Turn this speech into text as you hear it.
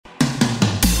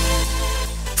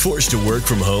Forced to work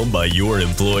from home by your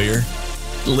employer?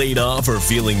 Laid off or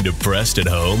feeling depressed at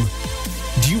home?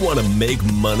 Do you want to make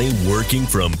money working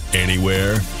from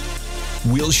anywhere?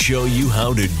 We'll show you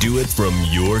how to do it from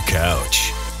your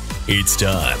couch. It's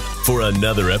time for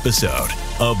another episode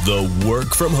of the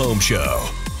Work From Home Show.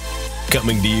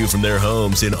 Coming to you from their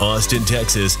homes in Austin,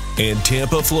 Texas and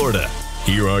Tampa, Florida,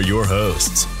 here are your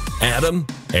hosts, Adam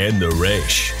and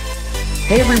Naresh.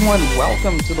 Hey everyone,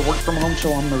 welcome to the Work From Home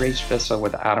Show. I'm Naresh Vissa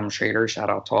with Adam Schrader. Shout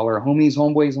out to all our homies,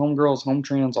 homeboys, homegirls, home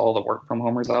trans, all the work from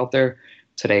homers out there.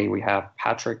 Today we have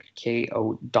Patrick K.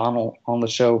 O'Donnell on the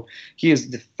show. He is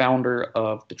the founder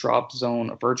of the Drop Zone,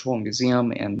 a virtual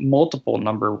museum, and multiple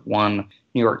 #1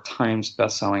 New York Times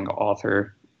bestselling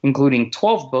author, including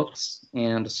 12 books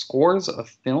and scores of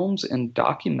films and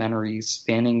documentaries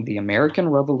spanning the American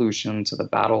Revolution to the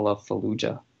Battle of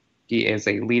Fallujah. He is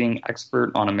a leading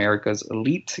expert on America's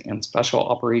elite and special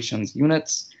operations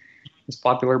units. His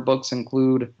popular books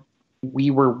include We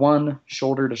Were One,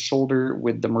 Shoulder to Shoulder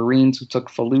with the Marines Who Took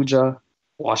Fallujah,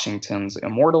 Washington's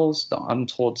Immortals, The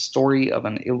Untold Story of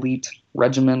an Elite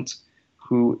Regiment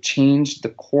Who Changed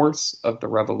the Course of the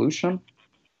Revolution,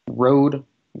 Rode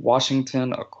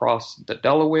Washington Across the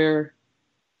Delaware,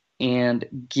 and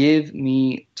Give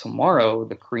Me Tomorrow,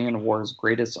 the Korean War's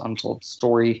Greatest Untold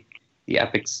Story, The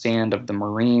Epic Stand of the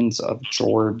Marines of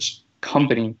George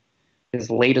Company. His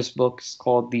latest book is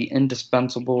called The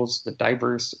Indispensables, the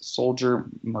Diverse Soldier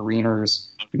Mariners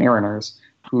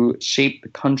Who Shaped the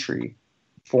Country,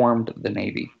 Formed the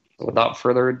Navy. So without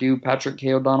further ado, Patrick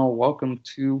K. O'Donnell, welcome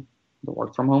to the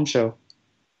Work From Home Show.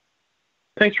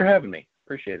 Thanks for having me.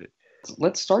 Appreciate it.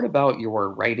 Let's start about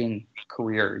your writing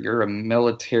career. You're a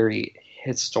military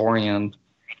historian.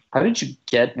 How did you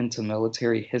get into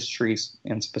military history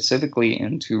and specifically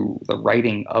into the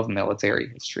writing of military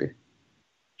history?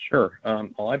 Sure.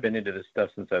 Well, I've been into this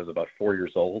stuff since I was about 4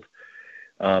 years old.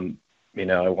 I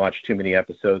watched too many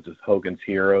episodes of Hogan's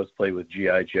Heroes, played with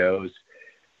G.I. Joes,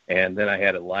 and then I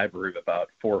had a library of about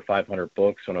 400 or 500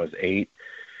 books when I was 8,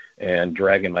 and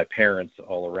dragging my parents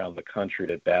all around the country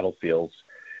to battlefields.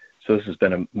 So this has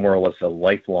been more or less a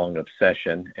lifelong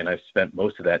obsession, and I've spent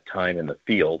most of that time in the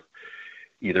field,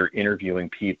 either interviewing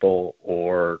people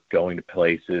or going to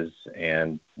places.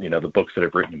 And, the books that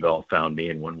I've written have all found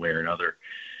me in one way or another.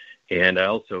 And I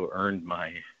also earned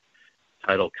my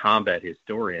title combat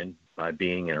historian by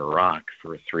being in Iraq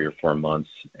for 3 or 4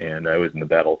 months. And I was in the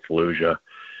Battle of Fallujah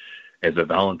as a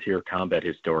volunteer combat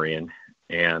historian.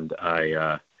 And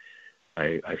I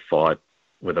fought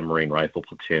with a Marine rifle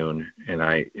platoon. And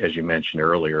as you mentioned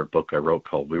earlier, a book I wrote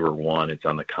called We Were One. It's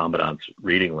on the Commandant's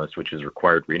reading list, which is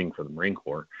required reading for the Marine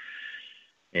Corps.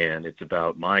 And it's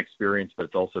about my experience, but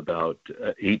it's also about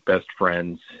 8 best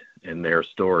friends and their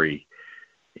story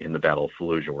in the Battle of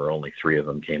Fallujah, where only 3 of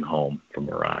them came home from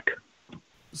Iraq.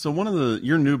 So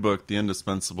your new book, The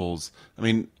Indispensables,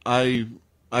 I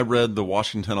read The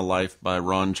Washington of Life by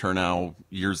Ron Chernow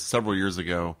several years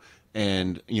ago.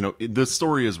 And, the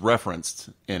story is referenced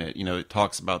in it. It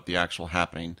talks about the actual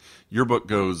happening. Your book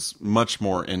goes much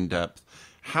more in depth.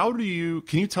 Can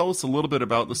you tell us a little bit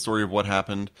about the story of what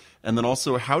happened? And then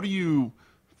also, how do you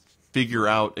figure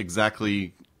out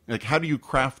exactly, how do you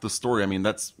craft the story?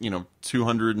 That's,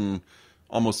 200 and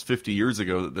almost 50 years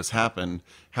ago that this happened.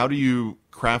 How do you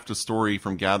craft a story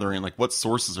from gathering, what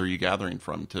sources are you gathering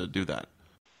from to do that?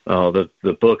 Oh,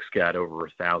 the book's got over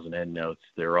 1,000 endnotes.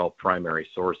 They're all primary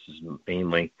sources,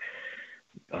 mainly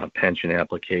pension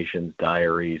applications,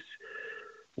 diaries,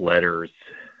 letters,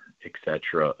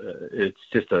 etc. It's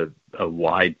just a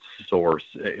wide source,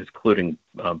 including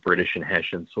British and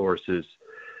Hessian sources.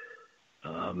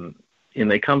 And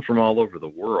they come from all over the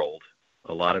world.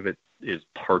 A lot of it is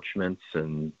parchments,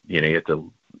 and you have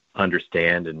to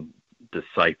understand and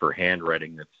decipher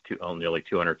handwriting that's nearly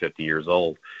 250 years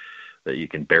old, that you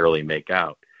can barely make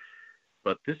out.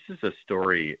 But this is a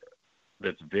story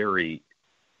that's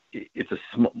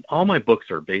all my books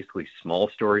are basically small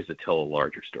stories that tell a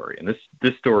larger story. And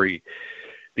this story,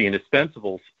 The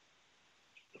Indispensables,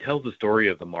 tells the story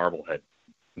of the Marblehead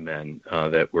men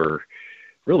that were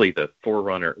really the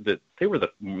forerunner, that they were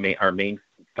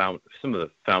some of the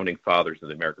founding fathers of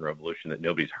the American Revolution that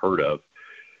nobody's heard of,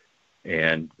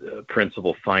 and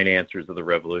principal financiers of the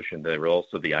revolution. They were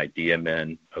also the idea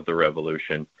men of the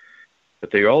revolution,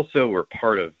 but they also were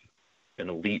part of an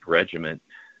elite regiment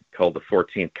called the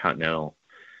 14th Continental,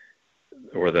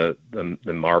 or the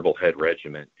Marblehead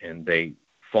Regiment, and they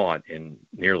fought in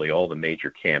nearly all the major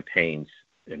campaigns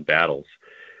and battles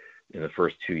in the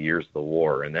first 2 years of the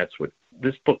war. And that's what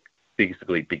this book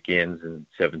basically begins in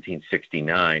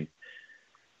 1769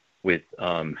 with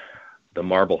the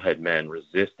Marblehead men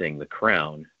resisting the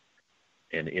crown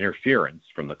and interference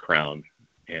from the crown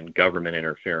and government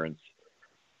interference.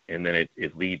 And then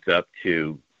it leads up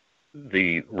to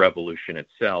the revolution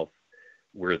itself,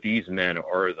 where these men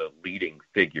are the leading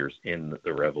figures in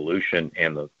the revolution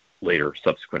and the later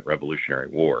subsequent Revolutionary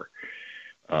War.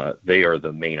 They are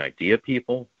the main idea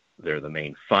people. They're the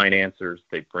main financiers.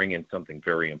 They bring in something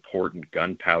very important,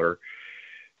 gunpowder.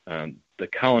 The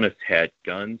colonists had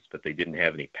guns, but they didn't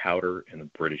have any powder, and the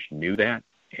British knew that,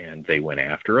 and they went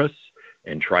after us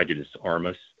and tried to disarm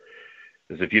us.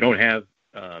 Because if you don't have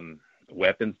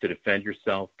weapons to defend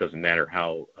yourself, doesn't matter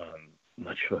how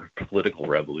much of a political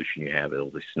revolution you have, it'll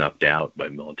be snuffed out by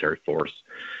military force.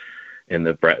 And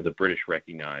the British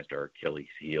recognized our Achilles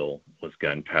heel was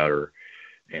gunpowder,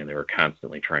 and they were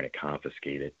constantly trying to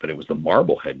confiscate it. But it was the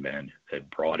Marblehead men that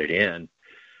brought it in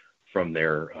from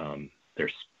their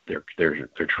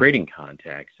trading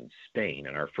contacts in Spain,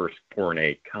 and our first foreign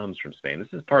aid comes from Spain.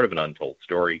 This is part of an untold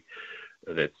story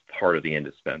that's part of the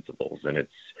Indispensables, and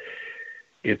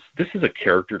this is a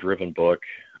character-driven book.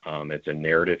 It's a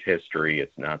narrative history.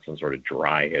 It's not some sort of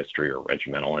dry history or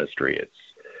regimental history. It's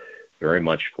very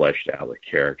much fleshed out with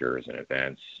characters and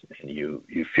events, and you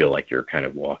feel like you're kind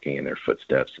of walking in their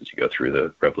footsteps as you go through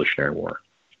the Revolutionary War.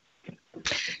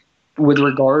 With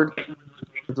regard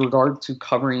to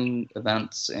covering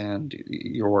events and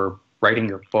your writing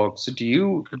your books, do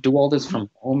you do all this from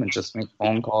home and just make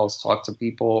phone calls, talk to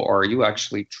people, or are you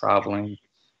actually traveling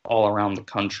all around the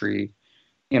country,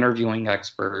 interviewing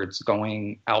experts,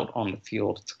 going out on the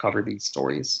field to cover these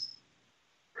stories?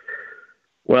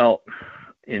 Well,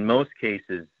 in most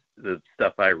cases, the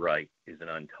stuff I write is an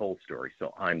untold story,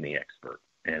 so I'm the expert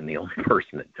and the only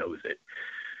person that knows it.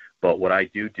 But what I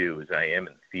do is I am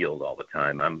in the field all the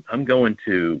time. I'm going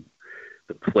to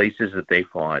the places that they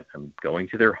fought. I'm going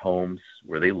to their homes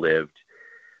where they lived.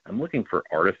 I'm looking for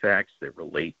artifacts that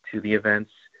relate to the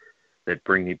events, that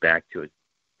bring me back to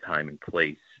a time and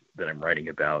place that I'm writing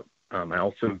about. I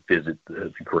also visit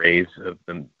the graves of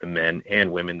the men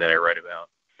and women that I write about.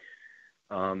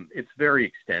 It's very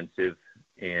extensive,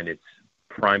 and it's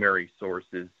primary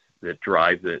sources that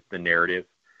drive the narrative.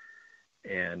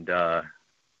 And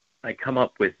I come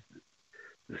up with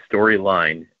the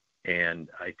storyline, and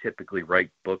I typically write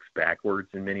books backwards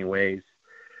in many ways,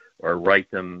 or write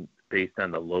them based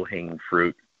on the low-hanging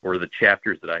fruit or the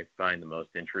chapters that I find the most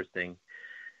interesting.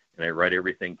 And I write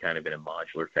everything kind of in a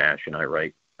modular fashion. I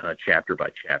write chapter by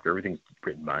chapter. Everything's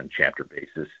written on chapter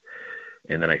basis.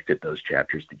 And then I fit those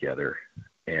chapters together.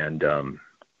 And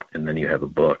then you have a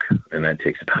book, and that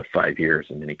takes about 5 years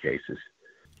in many cases.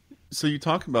 So you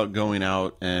talk about going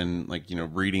out and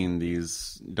reading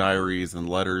these diaries and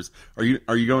letters. Are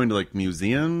you going to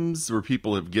museums where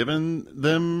people have given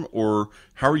them, or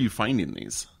how are you finding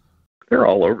these? They're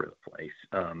all over the place.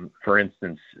 For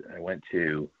instance, I went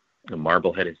to the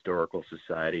Marblehead Historical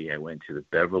Society. I went to the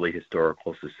Beverly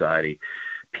Historical Society,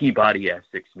 Peabody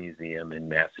Essex Museum in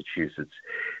Massachusetts.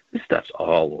 This stuff's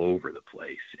all over the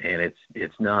place, and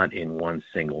it's not in one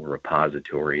single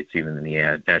repository. It's even in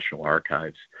the National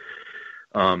Archives.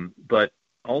 But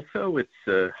also it's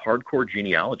hardcore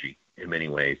genealogy in many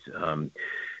ways.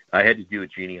 I had to do a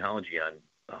genealogy on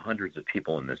hundreds of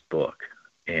people in this book,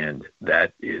 and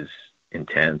that is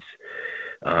intense.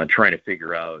 Trying to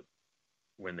figure out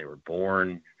when they were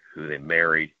born, who they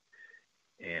married,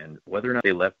 and whether or not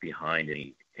they left behind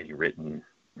any written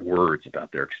words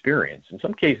about their experience. In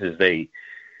some cases,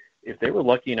 if they were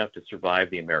lucky enough to survive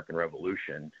the American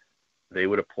Revolution, they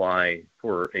would apply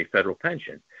for a federal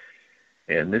pension.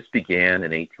 And this began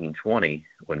in 1820,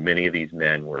 when many of these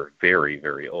men were very,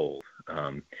 very old,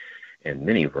 and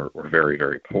many were very,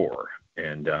 very poor.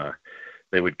 And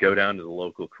they would go down to the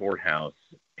local courthouse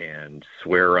and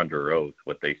swear under oath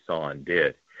what they saw and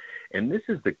did. And this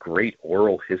is the great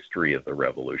oral history of the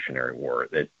Revolutionary War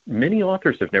that many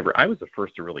authors have never. I was the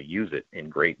first to really use it in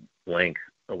great length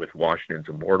with Washington's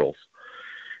Immortals.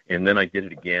 And then I did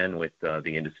it again with the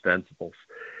Indispensables.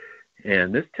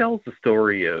 And this tells the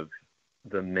story of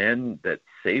the men that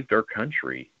saved our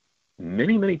country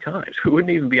many, many times. We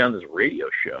wouldn't even be on this radio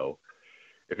show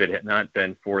if it had not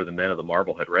been for the men of the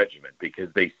Marblehead Regiment, because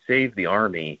they saved the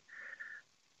Army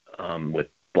with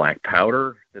black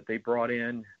powder that they brought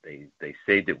in. They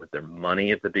saved it with their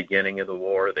money at the beginning of the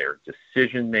war. Their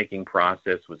decision-making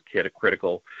process was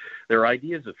critical. Their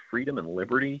ideas of freedom and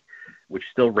liberty, which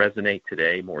still resonate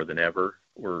today more than ever,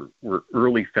 were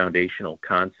early foundational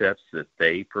concepts that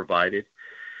they provided.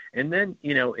 And then,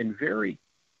 in very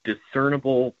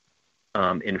discernible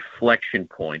inflection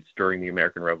points during the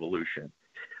American Revolution,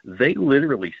 they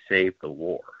literally saved the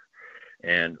war.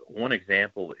 And one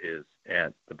example is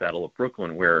at the Battle of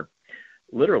Brooklyn, where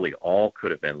literally all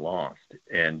could have been lost.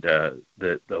 And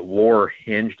the war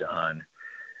hinged on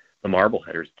the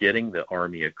Marbleheaders getting the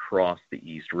army across the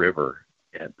East River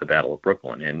at the Battle of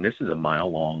Brooklyn. And this is a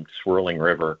mile-long, swirling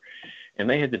river, and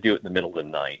they had to do it in the middle of the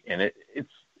night. And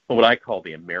it's what I call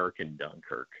the American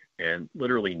Dunkirk. And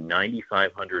literally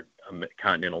 9,500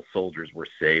 Continental soldiers were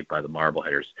saved by the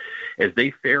Marbleheaders as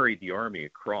they ferried the army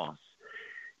across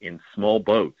in small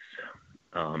boats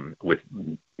with,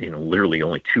 literally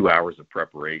only 2 hours of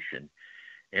preparation.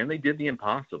 And they did the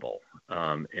impossible.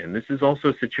 And this is also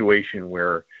a situation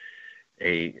where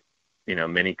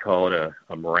many call it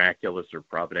a miraculous or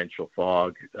providential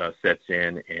fog sets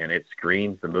in, and it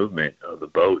screens the movement of the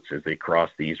boats as they cross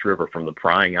the East River from the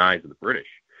prying eyes of the British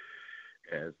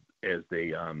as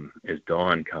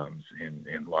dawn comes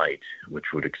in light,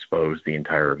 which would expose the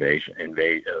entire evacuation.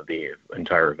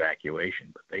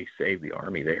 But they save the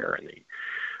army there, and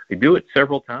they do it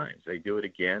several times. They do it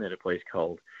again at a place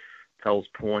called Pell's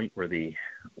Point, where the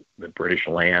British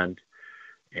land,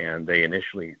 and they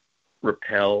initially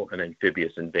repel an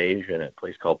amphibious invasion at a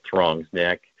place called Throng's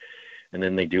Neck, and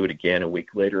then they do it again a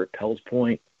week later at Pell's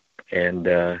Point, and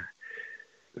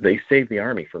they save the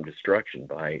army from destruction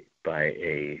by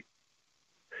a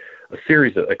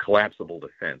series of a collapsible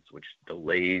defense, which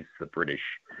delays the British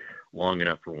long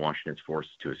enough for Washington's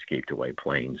forces to escape to White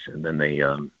Plains, and then they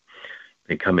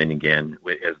come in again,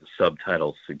 as the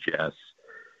subtitle suggests,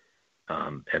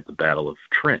 at the Battle of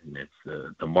Trenton. It's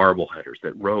the Marbleheaders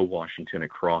that row Washington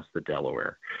across the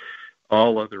Delaware.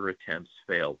 All other attempts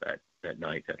failed that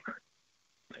night, that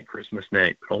Christmas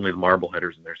night. But only the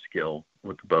Marbleheaders and their skill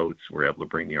with the boats were able to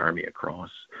bring the army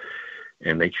across.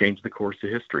 And they changed the course of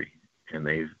history. And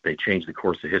they changed the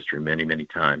course of history many, many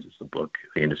times, as the book,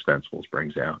 The Indispensables,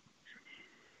 brings out.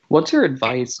 What's your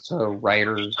advice to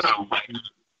writers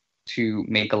to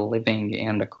make a living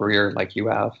and a career like you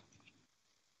have?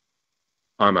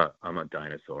 I'm a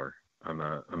dinosaur. I'm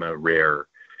a rare,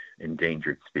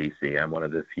 endangered species. I'm one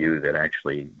of the few that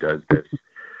actually does this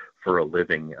for a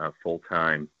living, full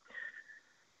time.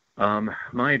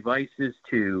 My advice is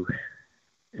to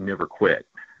never quit,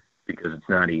 because it's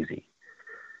not easy,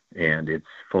 and it's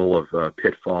full of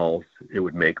pitfalls. It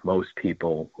would make most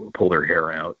people pull their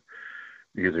hair out,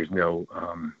 because there's no,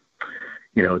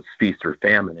 it's feast or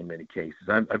famine in many cases.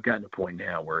 I've gotten to a point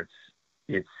now where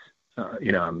it's.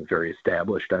 I'm very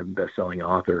established. I'm a best-selling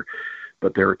author,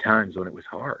 but there are times when it was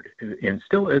hard, and it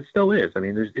still is. I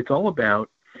mean, it's all about.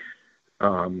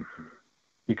 You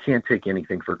can't take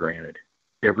anything for granted.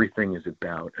 Everything is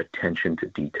about attention to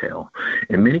detail.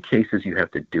 In many cases, you have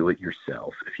to do it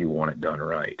yourself if you want it done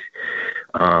right.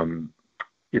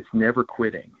 It's never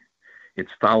quitting.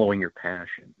 It's following your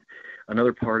passion.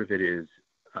 Another part of it is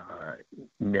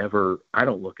I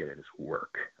don't look at it as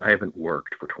work. I haven't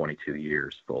worked for 22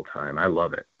 years full time. I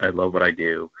love it. I love what I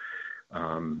do.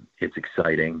 It's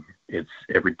exciting. It's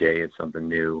every day it's something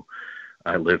new.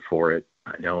 I live for it.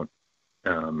 I don't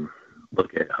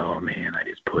look at, oh man, I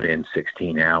just put in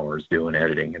 16 hours doing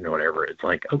editing and whatever. It's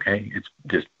like, okay, it's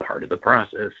just part of the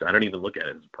process. I don't even look at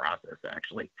it as a process,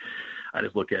 actually. I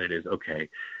just look at it as, okay,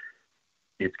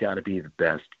 it's got to be the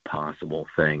best possible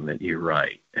thing that you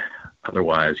write.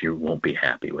 Otherwise, you won't be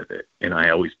happy with it. And I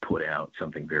always put out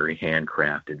something very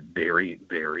handcrafted, very,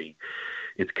 very,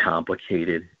 it's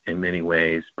complicated in many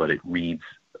ways, but it reads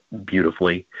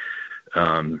beautifully.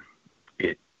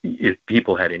 If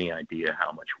people had any idea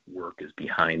how much work is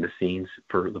behind the scenes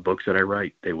for the books that I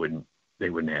write, they wouldn't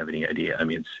have any idea. I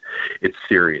mean, it's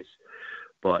serious,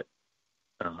 but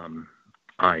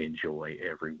I enjoy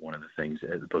every one of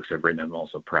the books I've written. I'm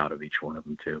also proud of each one of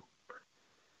them too.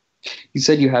 You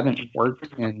said you haven't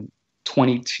worked in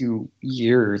 22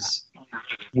 years.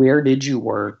 Where did you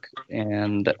work,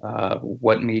 and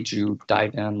what made you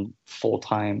dive in full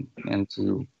time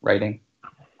into writing?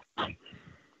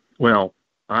 Well,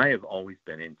 I have always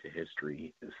been into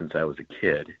history since I was a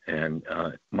kid, and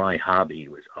my hobby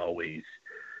was always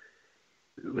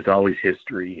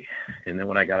history. And then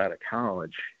when I got out of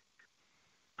college,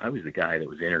 I was the guy that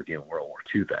was interviewing World War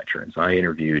II veterans. I've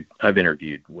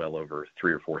interviewed well over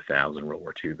 3,000 or 4,000 World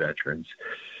War II veterans,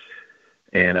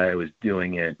 and I was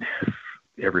doing it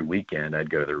every weekend. I'd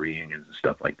go to the reunions and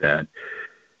stuff like that.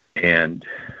 And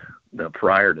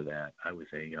prior to that, I was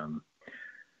a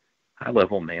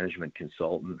high-level management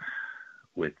consultant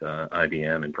with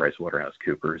IBM and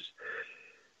PricewaterhouseCoopers,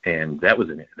 and that was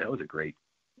a great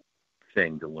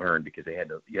thing to learn, because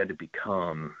you had to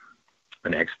become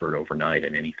an expert overnight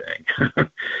in anything.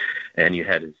 And you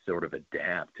had to sort of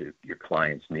adapt to your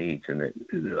client's needs and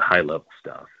the high level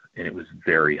stuff. And it was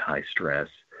very high stress,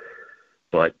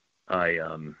 but I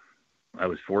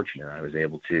was fortunate. I was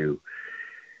able to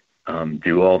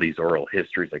do all these oral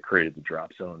histories. I created the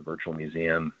Drop Zone Virtual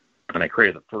Museum, and I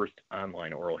created the first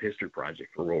online oral history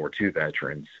project for World War II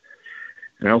veterans.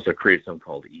 And I also created something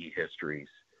called E-Histories.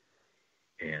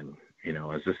 And,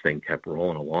 as this thing kept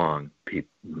rolling along,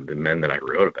 the men that I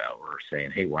wrote about were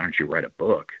saying, hey, why don't you write a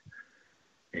book?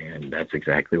 And that's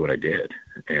exactly what I did.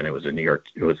 And it was a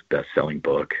best-selling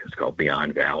book. It's called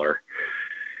Beyond Valor,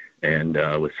 and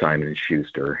with Simon &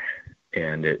 Schuster.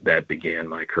 And that began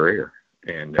my career.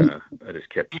 And I just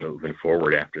kept moving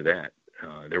forward after that.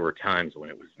 There were times when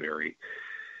it was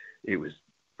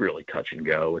really touch and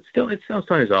go. It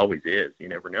sometimes always is. You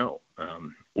never know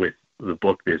with the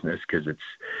book business, because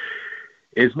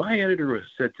as my editor has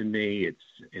said to me,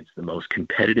 it's the most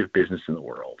competitive business in the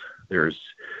world. There's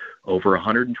over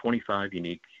 125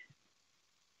 unique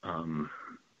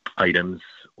items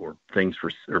or things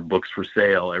or books for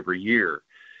sale every year,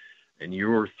 and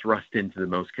you're thrust into the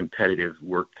most competitive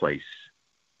workplace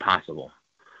possible.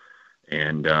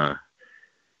 And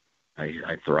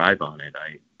I thrive on it.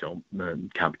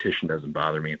 Competition doesn't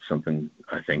bother me. It's something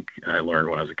I think I learned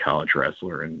when I was a college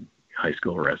wrestler and high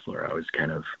school wrestler. I always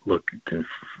kind of looked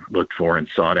for and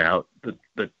sought out the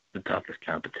toughest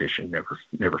competition, never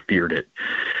feared it,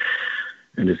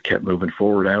 and just kept moving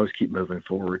forward. I always keep moving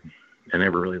forward. I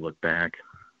never really looked back.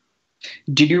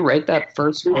 Did you write that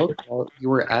first book while you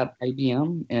were at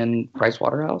IBM and Price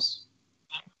Waterhouse?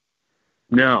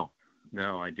 No,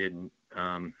 I didn't.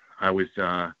 I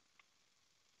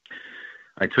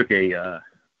took a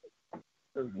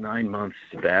 9-month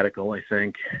sabbatical, I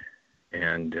think,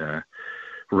 and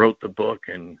wrote the book,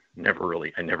 and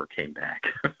I never came back.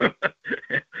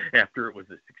 After it was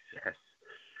a success,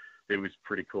 it was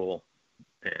pretty cool,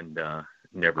 and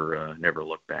never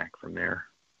looked back from there,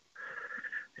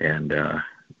 and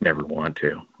never want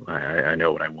to. I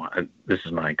know what I want. This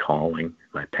is my calling,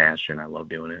 my passion. I love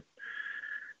doing it.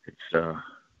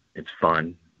 It's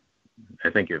fun. I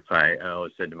think I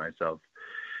always said to myself,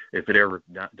 if it ever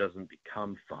doesn't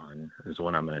become fun, is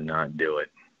when I'm going to not do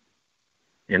it.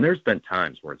 And there's been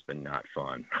times where it's been not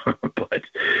fun, but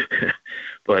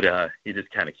you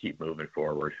just kind of keep moving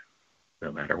forward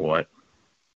no matter what.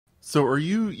 So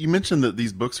you mentioned that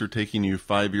these books are taking you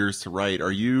 5 years to write.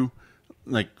 Are you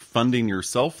like funding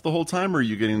yourself the whole time? Or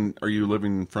are you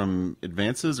living from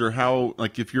advances, or how,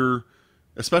 like, if you're,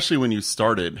 especially when you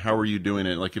started, how are you doing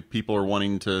it? Like, if people are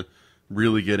wanting to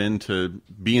really get into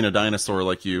being a dinosaur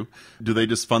like you, do they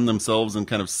just fund themselves and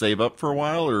kind of save up for a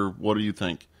while, or what do you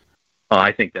think?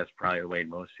 I think that's probably the way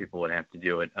most people would have to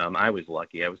do it. I was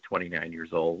lucky. I was 29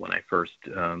 years old when I first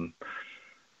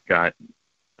got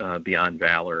Beyond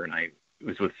Valor, and I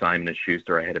was with Simon &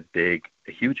 Schuster. I had a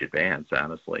huge advance,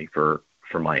 honestly, for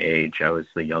my age. I was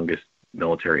the youngest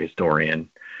military historian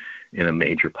in a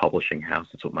major publishing house.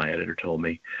 That's what my editor told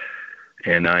me.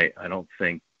 And I've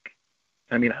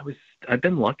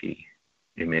been lucky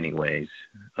in many ways.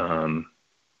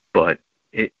 But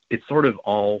it sort of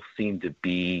all seemed to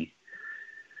be,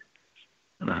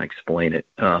 I don't know how to explain it,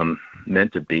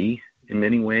 meant to be in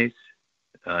many ways.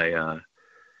 I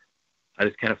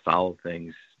just kind of follow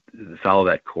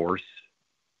that course,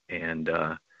 and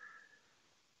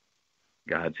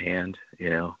God's hand,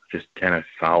 just kind of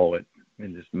follow it,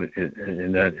 and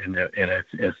I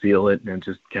feel it, and it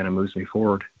just kind of moves me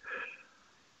forward.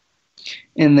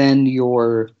 And then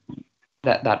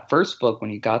that first book,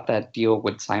 when you got that deal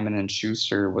with Simon &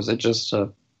 Schuster, was it just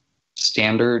a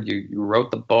standard? You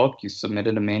wrote the book, you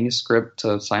submitted a manuscript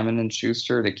to Simon &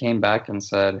 Schuster, they came back and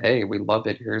said, hey, we love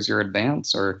it, here's your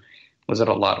advance, or was it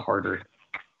a lot harder?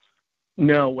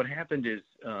 No, what happened is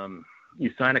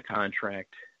you sign a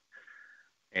contract,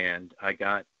 and I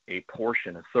got a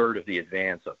third of the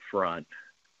advance up front,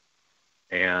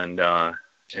 and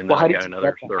then I got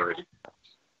another third.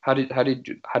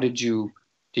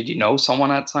 Did you know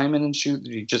someone at Simon & Schuster?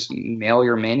 Did you just mail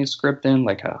your manuscript in?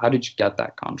 Like, how did you get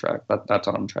that contract? That's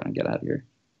what I'm trying to get at here.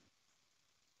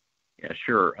 Yeah,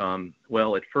 sure.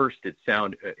 Well, at first I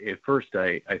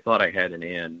thought I had an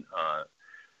in.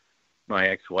 My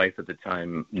ex-wife at the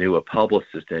time knew a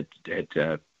publicist at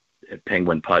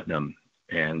Penguin Putnam,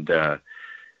 and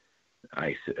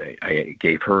I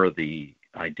gave her the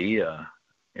idea,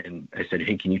 and I said,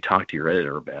 hey, can you talk to your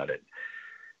editor about it?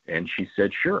 And she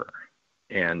said, sure.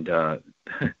 And I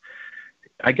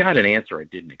got an answer I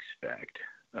didn't expect.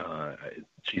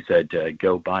 She said,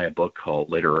 go buy a book called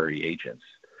Literary Agents.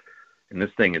 And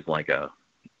this thing is like a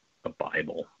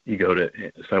Bible. So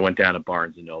I went down to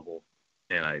Barnes & Noble,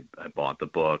 and I bought the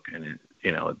book, and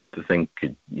the thing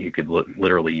you could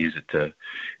literally use it to,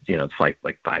 it's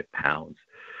like 5 pounds.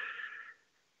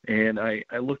 And I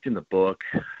looked in the book,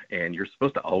 and you're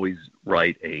supposed to always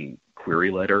write a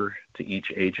query letter to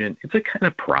each agent. It's a kind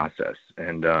of process.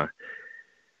 And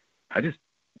I just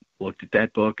looked at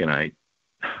that book, and I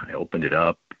opened it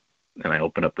up, and I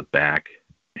opened up the back.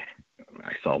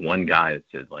 I saw one guy that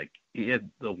said, like, he had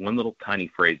the one little tiny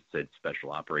phrase that said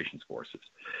Special Operations Forces.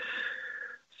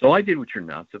 So I did what you're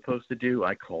not supposed to do.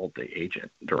 I called the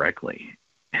agent directly,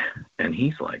 and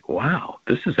he's like, wow,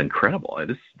 this is incredible.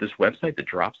 This website, the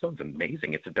Drop Zone's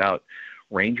amazing. It's about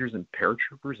Rangers and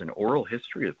paratroopers and oral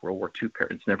history of World War II.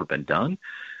 It's never been done.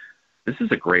 This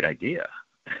is a great idea.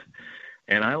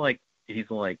 And he's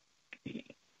like,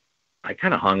 I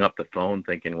kind of hung up the phone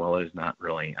thinking, well, there's not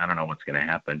really, I don't know what's going to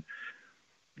happen.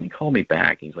 He called me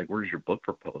back. He's like, where's your book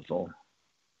proposal?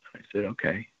 I said,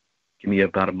 okay, give me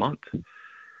about a month.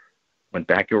 Went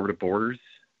back over to Borders,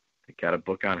 got a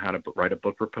book on how to write a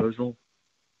book proposal,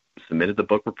 submitted the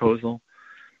book proposal,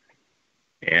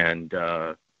 and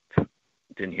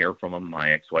didn't hear from him.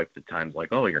 My ex-wife at the time's like,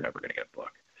 oh, you're never going to get a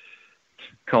book.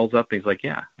 Calls up, and he's like,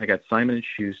 yeah, I got Simon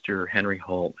 & Schuster, Henry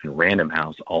Holt, and Random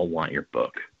House all want your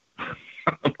book.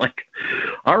 I'm like,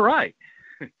 all right.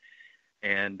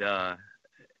 And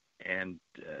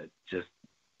just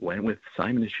went with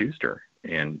Simon & Schuster.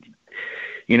 And,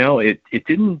 you know, it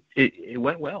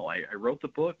went well. I wrote the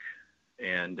book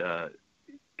and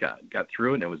got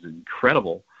through it, and it was an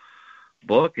incredible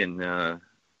book. And the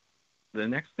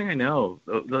next thing I know,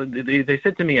 they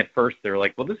said to me at first, they were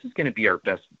like, well, this is going to be our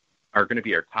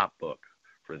top book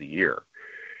for the year.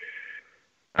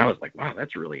 I was like, wow,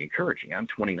 that's really encouraging. I'm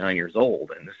 29 years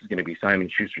old, and this is going to be Simon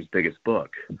 & Schuster's biggest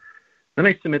book. Then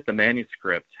I submit the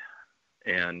manuscript,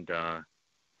 and I'll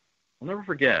never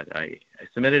forget. I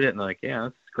submitted it, and they're like, yeah,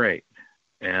 that's great.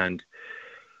 And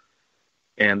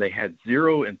they had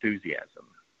zero enthusiasm.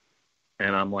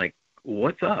 And I'm like,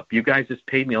 what's up? You guys just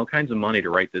paid me all kinds of money to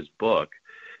write this book,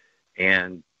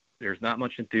 and there's not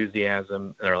much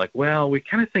enthusiasm. And they're like, well, we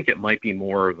kind of think it might be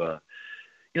more of a,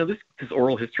 you know, this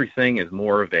oral history thing is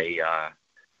more of a,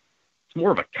 it's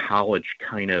more of a college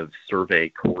kind of survey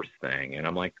course thing. And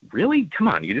I'm like, really? Come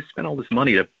on, you just spent all this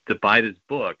money to buy this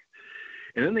book.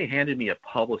 And then they handed me a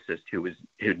publicist who'd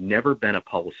never been a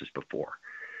publicist before.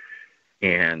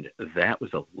 And that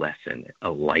was a lesson, a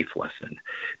life lesson,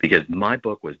 because my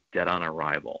book was dead on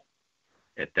arrival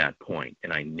at that point,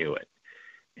 and I knew it.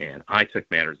 And I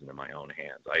took matters into my own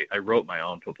hands. I wrote my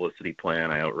own publicity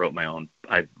plan. I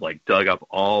dug up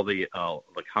all the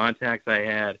contacts I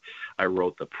had. I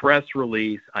wrote the press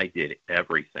release. I did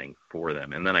everything for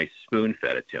them. And then I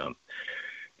spoon-fed it to them.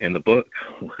 And the book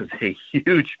was a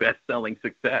huge best-selling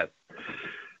success.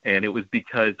 And it was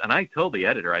because, and I told the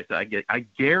editor, I said, I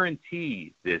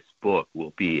guarantee this book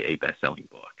will be a best-selling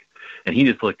book. And he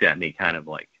just looked at me kind of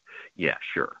like, yeah,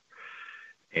 sure.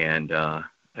 And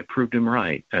I proved him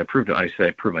right. I proved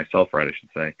myself right, I should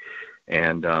say.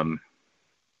 And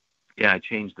I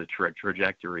changed the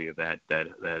trajectory of that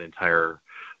entire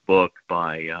book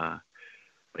by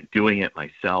doing it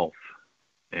myself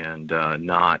and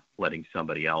not letting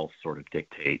somebody else sort of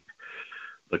dictate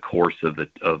the course of the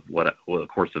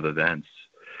course of events.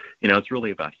 You know, it's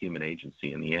really about human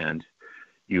agency in the end.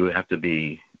 You have to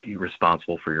be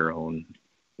responsible for your own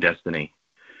destiny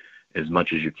as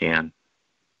much as you can.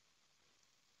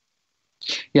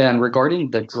 Yeah, and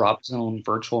regarding the Drop Zone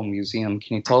Virtual Museum,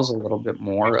 can you tell us a little bit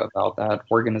more about that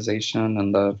organization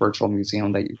and the virtual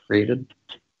museum that you created?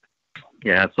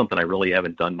 Yeah, it's something I really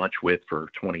haven't done much with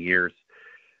for 20 years,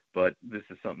 but this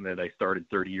is something that I started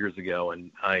 30 years ago,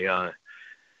 and I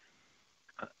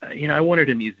wanted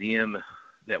a museum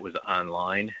that was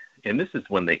online, and this is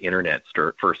when the internet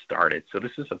first started, so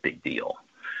this is a big deal,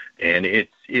 and it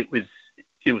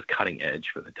was cutting edge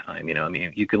for the time. You know, I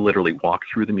mean, you can literally walk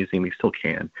through the museum, you still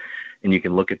can, and you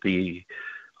can look at the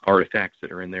artifacts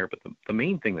that are in there. But the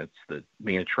main thing that's the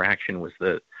main attraction was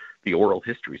the oral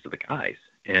histories of the guys,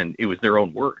 and it was their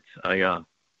own words. I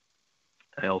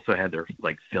also had their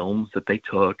films that they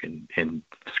took and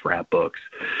scrapbooks.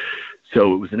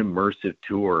 So it was an immersive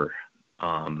tour,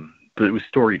 but it was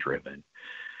story driven,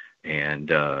 and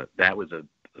that was a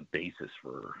basis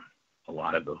for a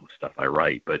lot of the stuff I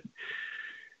write. But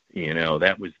you know,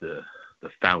 that was the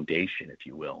foundation, if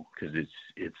you will, because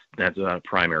that's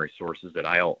primary sources that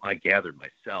I gathered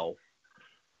myself.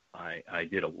 I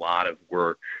did a lot of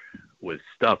work with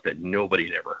stuff that nobody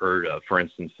had ever heard of. For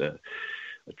instance, a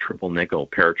triple nickel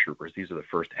paratroopers. These are the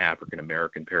first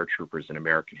African-American paratroopers in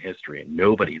American history, and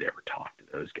nobody had ever talked to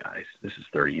those guys. This is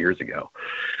 30 years ago.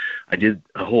 I did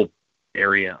a whole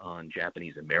area on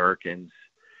Japanese Americans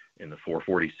in the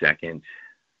 442nd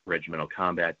Regimental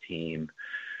Combat Team.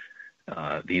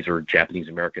 These are Japanese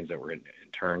Americans that were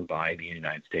interned by the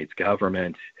United States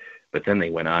government. but then they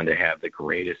went on to have the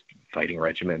greatest fighting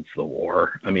regiments of the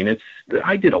war. I mean,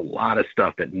 I did a lot of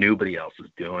stuff that nobody else was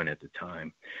doing at the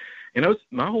time. And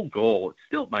my whole goal,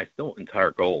 my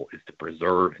entire goal is to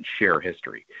preserve and share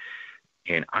history.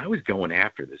 And I was going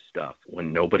after this stuff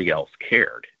when nobody else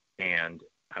cared. And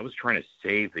I was trying to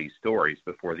save these stories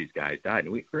before these guys died.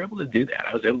 And we were able to do that.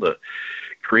 I was able to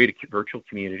create a virtual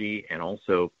community and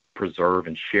also preserve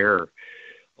and share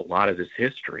a lot of this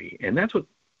history. And that's what,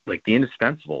 like, The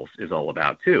Indispensables is all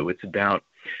about, too. It's about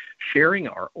sharing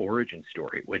our origin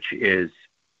story, which is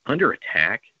under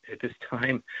attack at this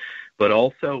time, but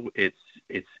also it's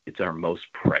our most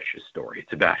precious story.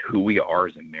 It's about who we are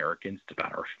as Americans. It's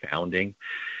about our founding.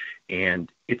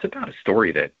 And it's about a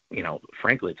story that,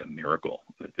 frankly, it's a miracle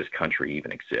that this country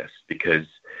even exists, because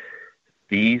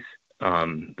those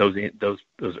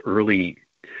early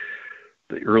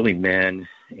men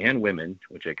and women,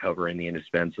 which I cover in The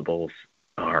Indispensables,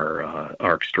 are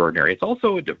extraordinary. It's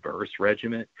also a diverse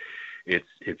regiment.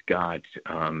 It's got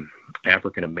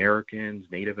African Americans,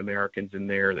 Native Americans in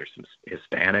there. There's some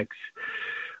Hispanics.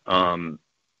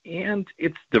 And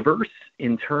it's diverse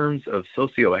in terms of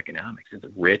socioeconomics. It's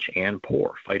rich and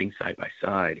poor fighting side by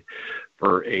side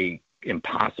for a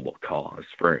impossible cause,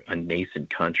 for a nascent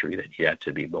country that yet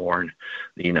to be born,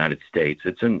 the United States.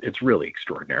 It's really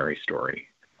extraordinary story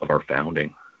of our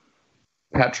founding.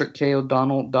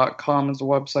 PatrickKO'Donnell.com is the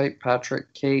website,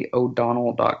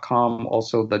 PatrickKO'Donnell.com,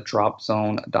 also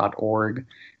thedropzone.org,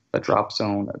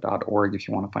 thedropzone.org if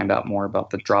you want to find out more about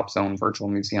the Drop Zone Virtual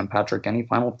Museum. Patrick, any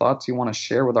final thoughts you want to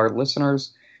share with our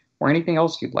listeners, or anything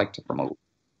else you'd like to promote?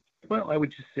 Well, I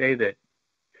would just say that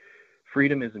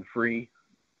freedom isn't free.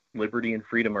 Liberty and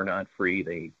freedom are not free.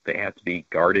 They have to be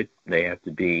guarded. They have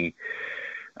to be,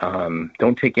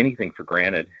 don't take anything for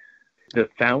granted. The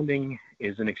founding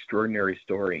is an extraordinary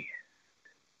story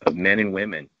of men and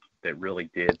women that really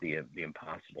did the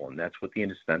impossible. And that's what The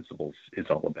Indispensables is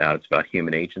all about. It's about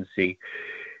human agency.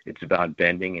 It's about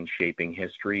bending and shaping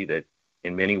history that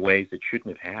in many ways it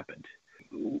shouldn't have happened.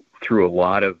 Through a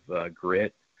lot of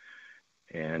grit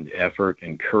and effort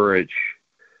and courage,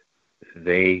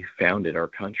 they founded our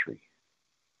country.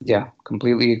 Yeah,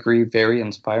 completely agree. Very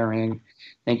inspiring.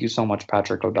 Thank you so much,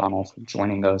 Patrick O'Donnell, for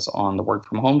joining us on the Work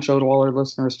From Home Show. To all our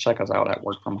listeners, check us out at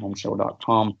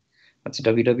workfromhomeshow.com. That's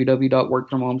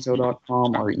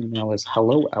www.workfromhomeshow.com. Our email is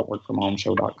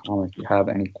hello@workfromhomeshow.com if you have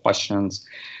any questions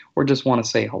or just want to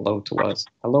say hello to us.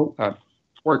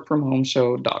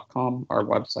 hello@workfromhomeshow.com. Our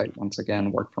website, once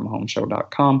again,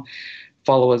 workfromhomeshow.com.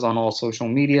 Follow us on all social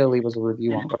media. Leave us a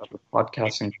review on whatever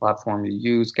podcasting platform you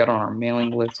use. Get on our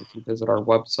mailing list if you visit our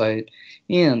website.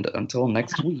 And until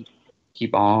next week,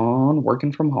 keep on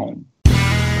working from home.